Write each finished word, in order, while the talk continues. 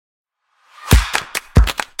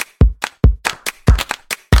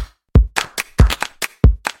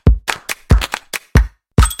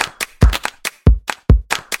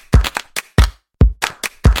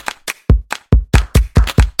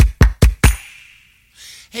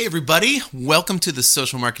Hey everybody, welcome to the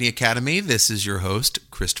Social Marketing Academy. This is your host,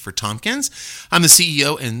 Christopher Tompkins. I'm the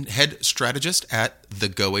CEO and head strategist at The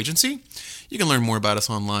Go Agency. You can learn more about us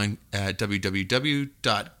online at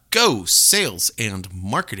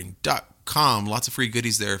www.gosalesandmarketing.com. Lots of free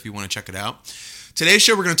goodies there if you want to check it out. Today's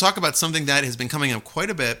show, we're going to talk about something that has been coming up quite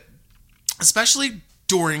a bit, especially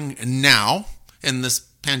during now in this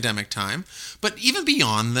pandemic time. But even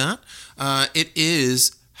beyond that, it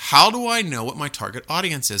is how do I know what my target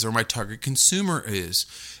audience is or my target consumer is,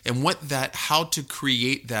 and how to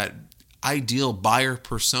create that ideal buyer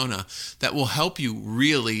persona that will help you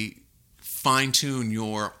really fine-tune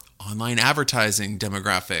your online advertising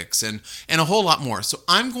demographics and a whole lot more. So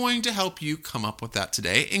I'm going to help you come up with that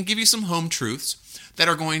today and give you some home truths that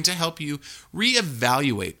are going to help you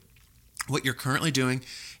reevaluate what you're currently doing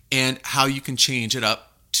and how you can change it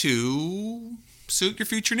up to suit your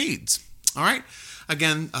future needs. All right.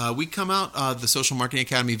 Again, we come out the Social Marketing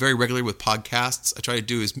Academy very regularly with podcasts. I try to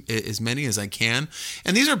do as many as I can.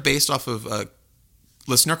 And these are based off of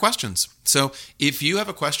listener questions. So if you have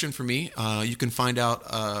a question for me, you can find out,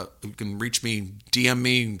 you can reach me, DM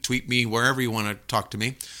me, tweet me, wherever you want to talk to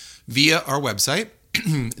me via our website.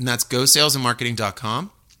 And that's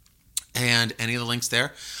gosalesandmarketing.com. And any of the links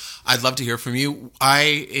there. I'd love to hear from you.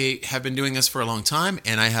 I have been doing this for a long time,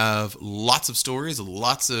 and I have lots of stories,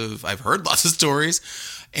 I've heard lots of stories,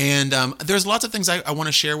 and there's lots of things I want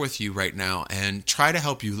to share with you right now and try to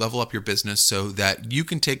help you level up your business so that you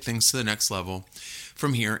can take things to the next level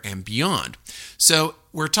from here and beyond. So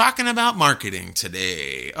we're talking about marketing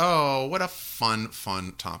today. Oh, what a fun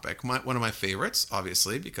topic. One of my favorites,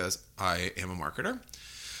 obviously, because I am a marketer.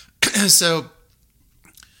 So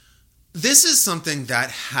this is something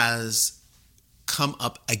that has come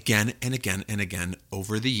up again and again and again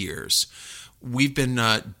over the years. We've been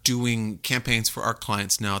doing campaigns for our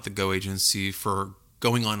clients now at the Go Agency for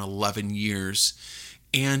going on 11 years,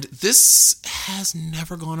 and this has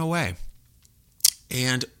never gone away.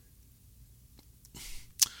 And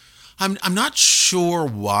I'm not sure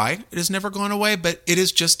why it has never gone away, but it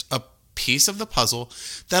is just a piece of the puzzle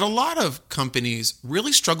that a lot of companies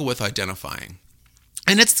really struggle with identifying.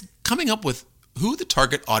 And it's coming up with who the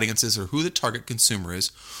target audience is or who the target consumer is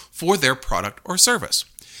for their product or service.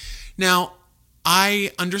 Now,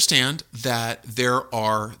 I understand that there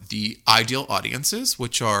are the ideal audiences,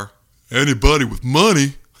 which are anybody with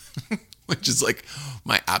money, which is like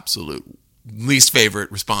my absolute least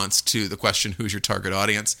favorite response to the question, who's your target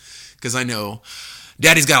audience? Because I know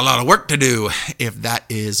daddy's got a lot of work to do if that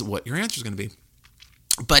is what your answer is going to be.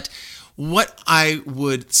 But what I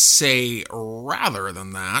would say rather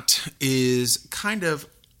than that is kind of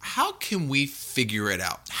how can we figure it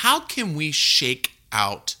out? How can we shake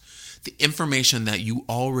out the information that you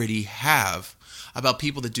already have about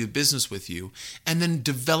people that do business with you and then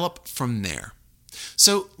develop from there?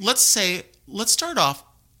 So let's start off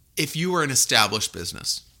if you are an established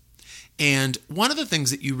business. And one of the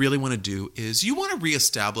things that you really want to do is you want to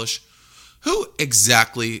reestablish who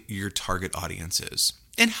exactly your target audience is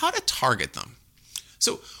and how to target them.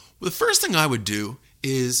 So the first thing I would do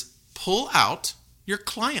is pull out your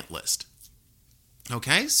client list.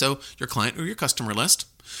 Okay, so your client or your customer list.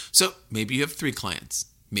 So maybe you have 3 clients.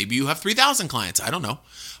 Maybe you have 3,000 clients. I don't know.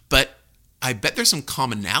 But I bet there's some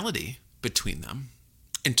commonality between them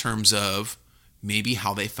in terms of maybe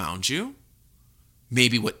how they found you,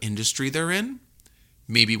 maybe what industry they're in,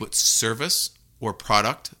 maybe what service or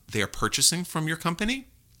product they are purchasing from your company.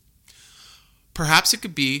 Perhaps it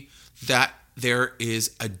could be that there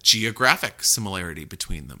is a geographic similarity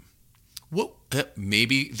between them. Well,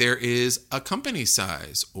 maybe there is a company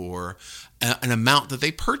size or an amount that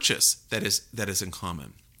they purchase that is in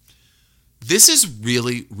common. This is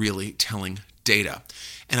really, really telling data.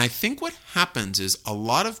 And I think what happens is a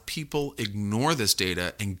lot of people ignore this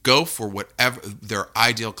data and go for whatever their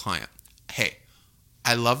ideal client. Hey,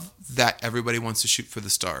 I love that everybody wants to shoot for the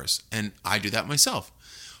stars, and I do that myself.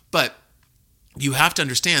 But you have to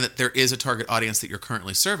understand that there is a target audience that you're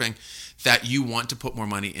currently serving that you want to put more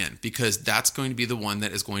money in, because that's going to be the one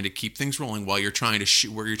that is going to keep things rolling while you're trying to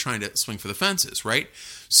shoot, where you're trying to swing for the fences, right?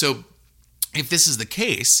 So if this is the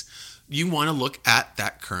case, you want to look at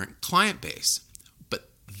that current client base. But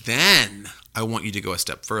then I want you to go a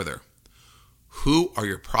step further. Who are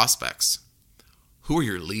your prospects? Who are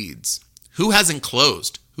your leads? Who hasn't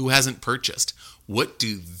closed? Who hasn't purchased? What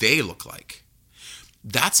do they look like?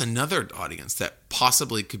 That's another audience that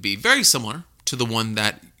possibly could be very similar to the one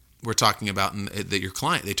that we're talking about, and that your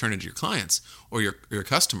client, they turn into your clients or your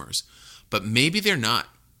customers. But maybe they're not.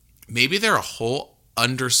 Maybe they're a whole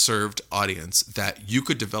underserved audience that you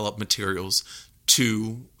could develop materials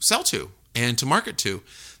to sell to and to market to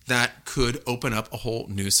that could open up a whole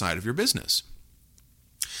new side of your business.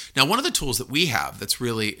 Now, one of the tools that we have that's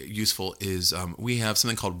really useful is we have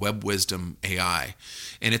something called Web Wisdom AI,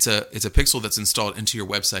 and it's a pixel that's installed into your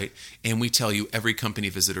website, and we tell you every company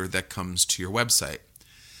visitor that comes to your website.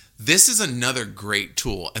 This is another great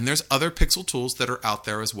tool, and there's other pixel tools that are out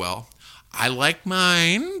there as well. I like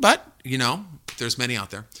mine, but there's many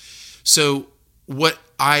out there. So what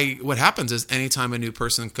happens is anytime a new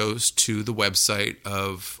person goes to the website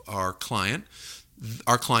of our client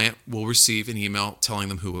will receive an email telling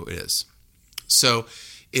them who it is. So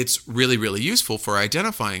it's really, really useful for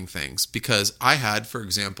identifying things, because I had, for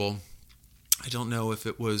example, I don't know if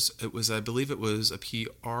I believe it was a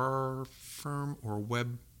PR firm or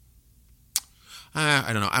web.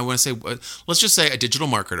 I don't know. I want to say, let's just say a digital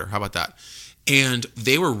marketer. How about that? And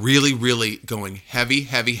they were really, really going heavy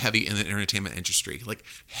in the entertainment industry, like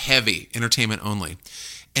heavy entertainment only.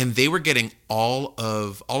 And they were getting all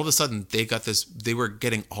of a sudden they were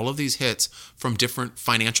getting all of these hits from different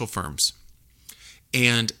financial firms.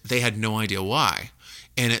 And they had no idea why.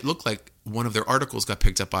 And it looked like one of their articles got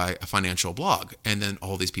picked up by a financial blog. And then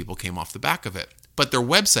all these people came off the back of it. But their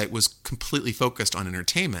website was completely focused on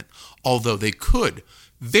entertainment, although they could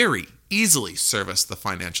very easily service the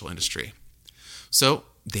financial industry. So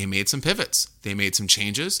they made some pivots, they made some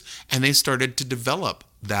changes, and they started to develop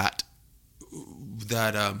that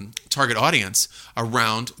target audience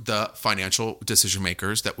around the financial decision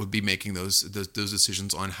makers that would be making those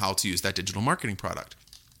decisions on how to use that digital marketing product.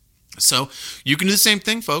 So you can do the same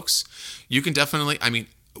thing, folks. You can definitely,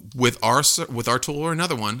 with our tool or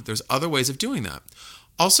another one, there's other ways of doing that.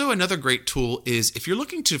 Also, another great tool is if you're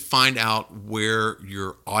looking to find out where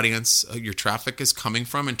your audience, your traffic is coming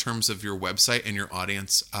from in terms of your website and your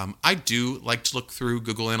audience. I do like to look through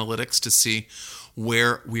Google Analytics to see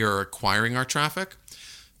where we are acquiring our traffic,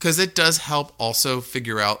 because it does help also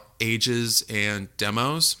figure out ages and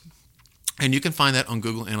demos. And you can find that on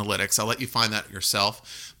Google Analytics. I'll let you find that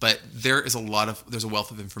yourself, but there's a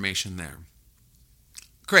wealth of information there.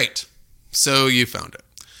 Great. So you found it.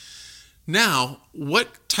 Now,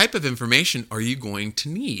 what type of information are you going to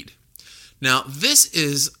need? Now, this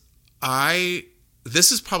is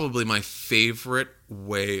probably my favorite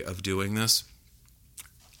way of doing this.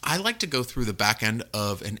 I like to go through the back end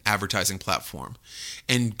of an advertising platform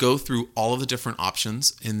and go through all of the different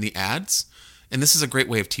options in the ads. And this is a great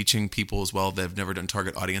way of teaching people as well that have never done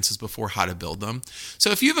target audiences before how to build them.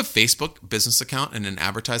 So if you have a Facebook business account and an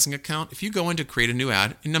advertising account, if you go in to create a new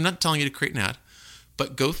ad, and I'm not telling you to create an ad,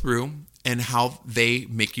 but go through and how they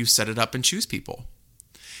make you set it up and choose people.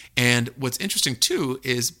 And what's interesting too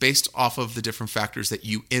is based off of the different factors that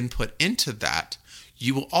you input into that,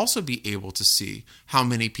 you will also be able to see how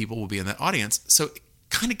many people will be in that audience. So it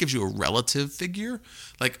kind of gives you a relative figure.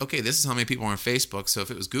 Like, okay, this is how many people are on Facebook. So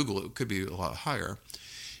if it was Google, it could be a lot higher.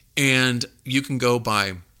 And you can go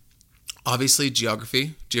by, obviously,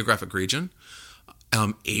 geographic region,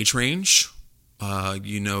 age range.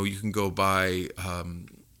 You can go by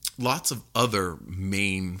lots of other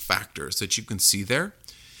main factors that you can see there.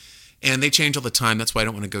 And they change all the time. That's why I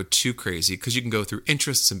don't want to go too crazy, because you can go through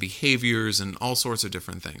interests and behaviors and all sorts of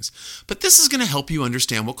different things. But this is going to help you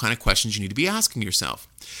understand what kind of questions you need to be asking yourself.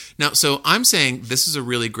 Now, so I'm saying this is a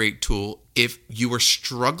really great tool if you are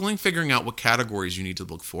struggling figuring out what categories you need to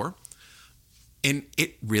look for. And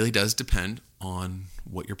it really does depend on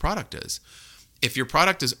what your product is. If your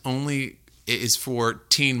product is for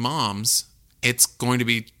teen moms, it's going to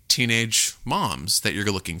be teenage moms that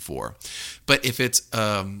you're looking for. But if it's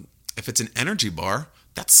an energy bar,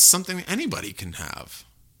 that's something anybody can have,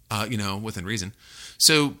 within reason.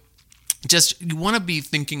 So you want to be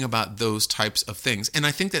thinking about those types of things. And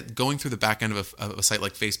I think that going through the back end of a site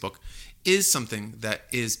like Facebook is something that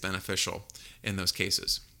is beneficial in those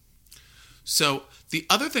cases. So the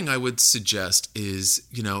other thing I would suggest is,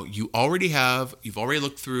 you've already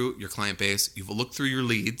looked through your client base, you've looked through your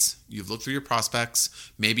leads, you've looked through your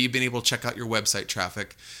prospects, maybe you've been able to check out your website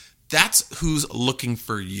traffic. That's who's looking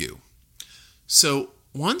for you. So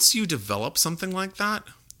once you develop something like that,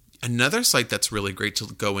 another site that's really great to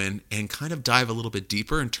go in and kind of dive a little bit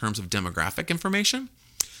deeper in terms of demographic information.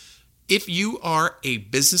 If you are a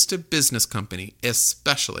business-to-business company,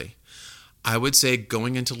 especially, I would say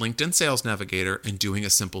going into LinkedIn Sales Navigator and doing a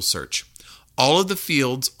simple search. All of the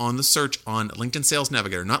fields on the search on LinkedIn Sales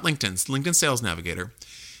Navigator, not LinkedIn's, LinkedIn Sales Navigator,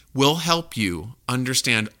 will help you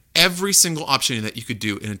understand every single option that you could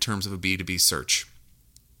do in terms of a B2B search.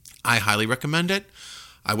 I highly recommend it.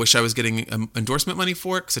 I wish I was getting endorsement money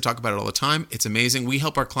for it because I talk about it all the time. It's amazing. We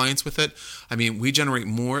help our clients with it. I mean, we generate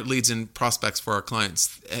more leads and prospects for our clients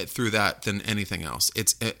through that than anything else.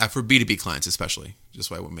 It's for B2B clients especially, just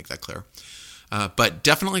so I would make that clear. But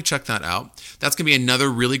definitely check that out. That's going to be another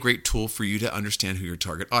really great tool for you to understand who your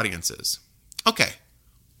target audience is. Okay,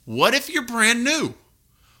 what if you're brand new?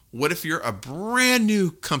 What if you're a brand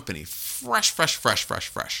new company, fresh,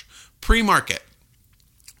 pre-market?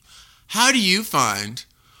 How do you find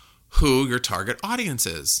who your target audience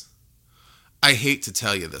is? I hate to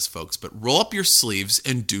tell you this, folks, but roll up your sleeves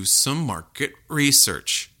and do some market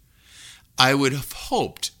research. I would have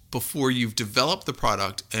hoped before you've developed the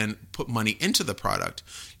product and put money into the product,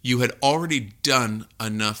 you had already done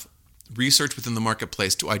enough research within the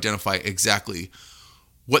marketplace to identify exactly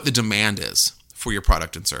what the demand is for your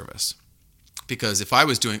product and service. Because if I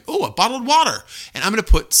was doing, a bottled water, and I'm going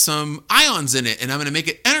to put some ions in it, and I'm going to make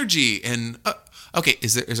it energy, and okay,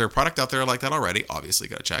 is there a product out there like that already? Obviously,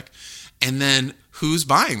 got to check. And then who's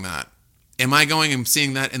buying that? Am I going and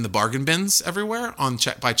seeing that in the bargain bins everywhere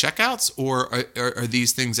by checkouts, or are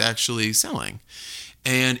these things actually selling?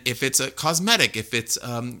 And if it's a cosmetic, if it's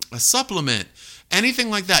a supplement, anything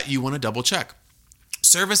like that, you want to double check.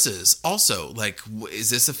 Services also, like, is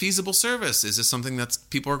this a feasible service? Is this something that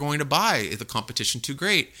people are going to buy? Is the competition too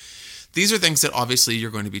great? These are things that obviously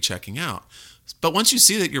you're going to be checking out. But once you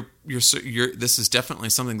see that this is definitely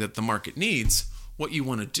something that the market needs, what you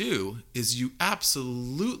want to do is you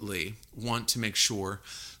absolutely want to make sure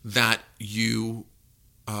that you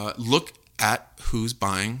look at who's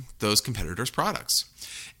buying those competitors' products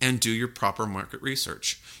and do your proper market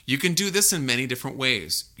research. You can do this in many different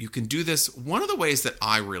ways. You can do this. One of the ways that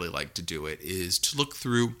I really like to do it is to look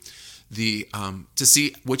through to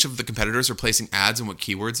see which of the competitors are placing ads and what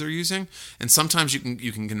keywords they're using. And sometimes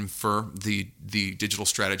you can infer the digital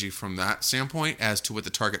strategy from that standpoint as to what the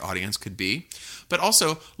target audience could be. But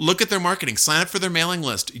also look at their marketing. Sign up for their mailing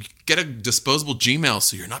list. Get a disposable Gmail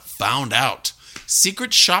so you're not found out.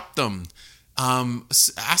 Secret shop them.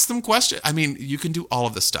 Ask them questions. I mean, you can do all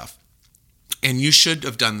of this stuff. And you should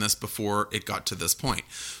have done this before it got to this point.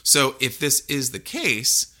 So if this is the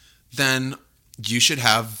case, then you should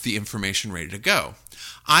have the information ready to go.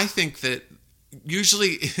 I think that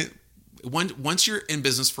usually once you're in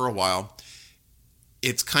business for a while,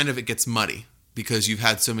 it gets muddy because you've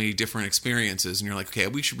had so many different experiences and you're like, okay,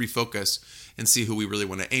 we should refocus and see who we really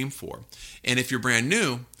want to aim for. And if you're brand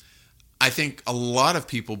new, I think a lot of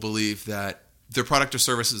people believe that their product or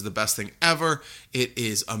service is the best thing ever. It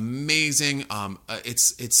is amazing.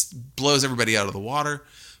 It's blows everybody out of the water.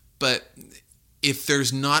 But if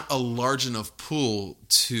there's not a large enough pool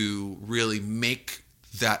to really make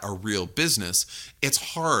that a real business,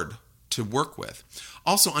 it's hard to work with.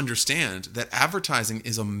 Also understand that advertising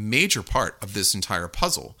is a major part of this entire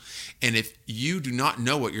puzzle. And if you do not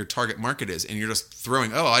know what your target market is and you're just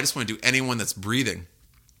throwing, I just want to do anyone that's breathing,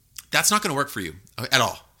 that's not going to work for you at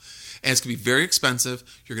all. And it's going to be very expensive.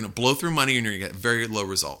 You're going to blow through money and you're going to get very low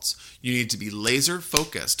results. You need to be laser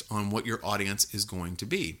focused on what your audience is going to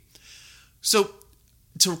be. So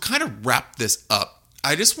to kind of wrap this up,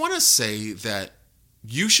 I just want to say that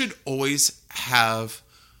you should always have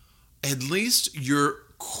at least your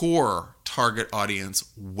core target audience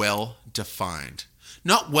well defined.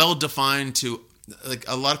 Not well defined to, like,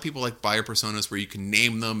 a lot of people like buyer personas where you can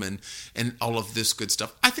name them and all of this good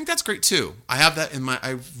stuff. I think that's great too. I have that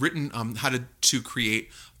I've written how to create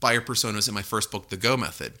buyer personas in my first book, The Go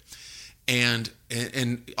Method. And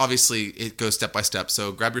obviously it goes step by step.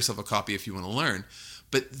 So grab yourself a copy if you want to learn.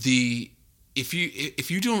 But if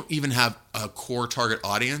you don't even have a core target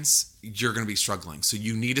audience, you're going to be struggling. So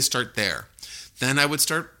you need to start there. Then I would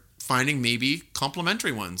start finding maybe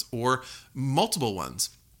complementary ones or multiple ones.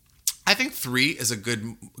 I think 3 is a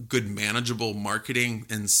good manageable marketing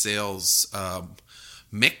and sales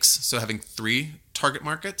mix. So having 3 target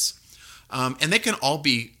markets. And they can all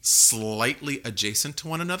be slightly adjacent to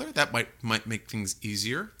one another. That might make things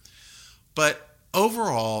easier. But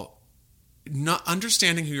overall, not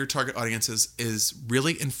understanding who your target audience is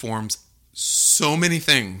really informs so many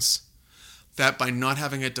things that by not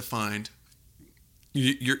having it defined,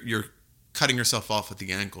 you're cutting yourself off at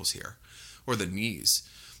the ankles here or the knees,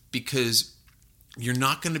 because you're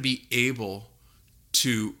not going to be able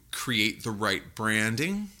to create the right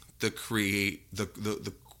branding, create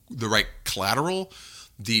the right collateral,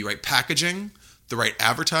 the right packaging, the right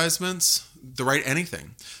advertisements, the right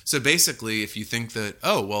anything. So basically, if you think that,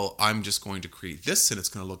 I'm just going to create this and it's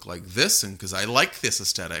going to look like this, and because I like this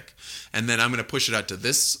aesthetic, and then I'm going to push it out to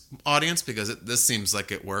this audience because this seems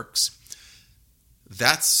like it works,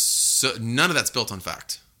 none of that's built on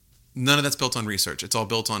fact. None of that's built on research. It's all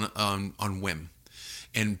built on whim.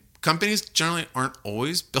 And companies generally aren't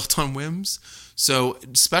always built on whims. So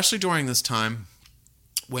especially during this time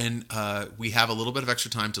when we have a little bit of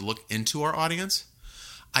extra time to look into our audience,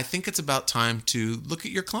 I think it's about time to look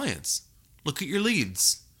at your clients, look at your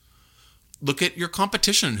leads, look at your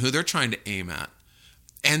competition, who they're trying to aim at,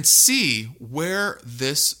 and see where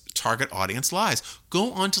this target audience lies.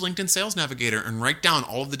 Go onto LinkedIn Sales Navigator and write down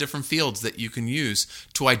all of the different fields that you can use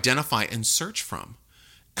to identify and search from.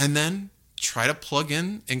 And then try to plug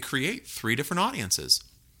in and create 3 different audiences.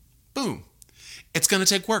 Boom. It's going to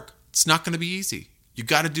take work. It's not going to be easy. You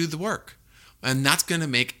got to do the work. And that's going to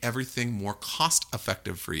make everything more cost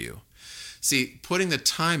effective for you. See, putting the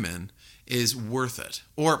time in is worth it.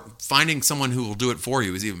 Or finding someone who will do it for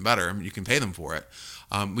you is even better. I mean, you can pay them for it.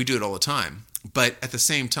 We do it all the time. But at the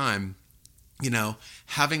same time,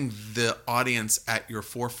 having the audience at your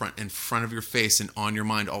forefront, in front of your face and on your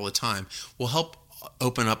mind all the time will help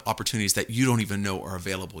open up opportunities that you don't even know are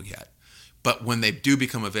available yet. But when they do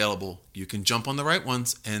become available, you can jump on the right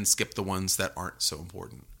ones and skip the ones that aren't so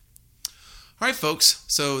important. All right, folks.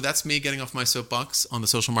 So that's me getting off my soapbox on the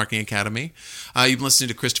Social Marketing Academy. You've been listening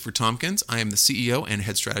to Christopher Tompkins. I am the CEO and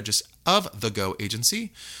head strategist of The Go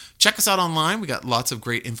Agency. Check us out online. We got lots of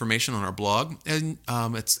great information on our blog, and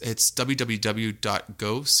it's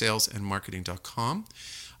www.gosalesandmarketing.com.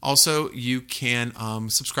 Also, you can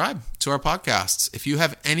subscribe to our podcasts. If you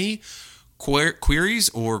have any queries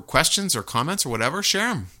or questions or comments or whatever,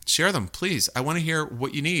 share them, please. I want to hear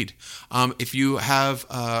what you need. If you have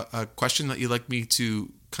a question that you'd like me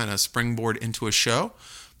to kind of springboard into a show,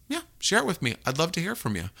 share it with me. I'd love to hear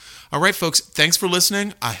from you. All right, folks, thanks for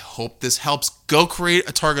listening. I hope this helps. Go create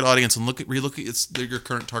a target audience and relook at your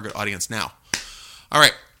current target audience now. All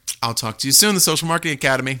right, I'll talk to you soon, the Social Marketing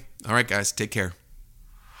Academy. All right, guys, take care.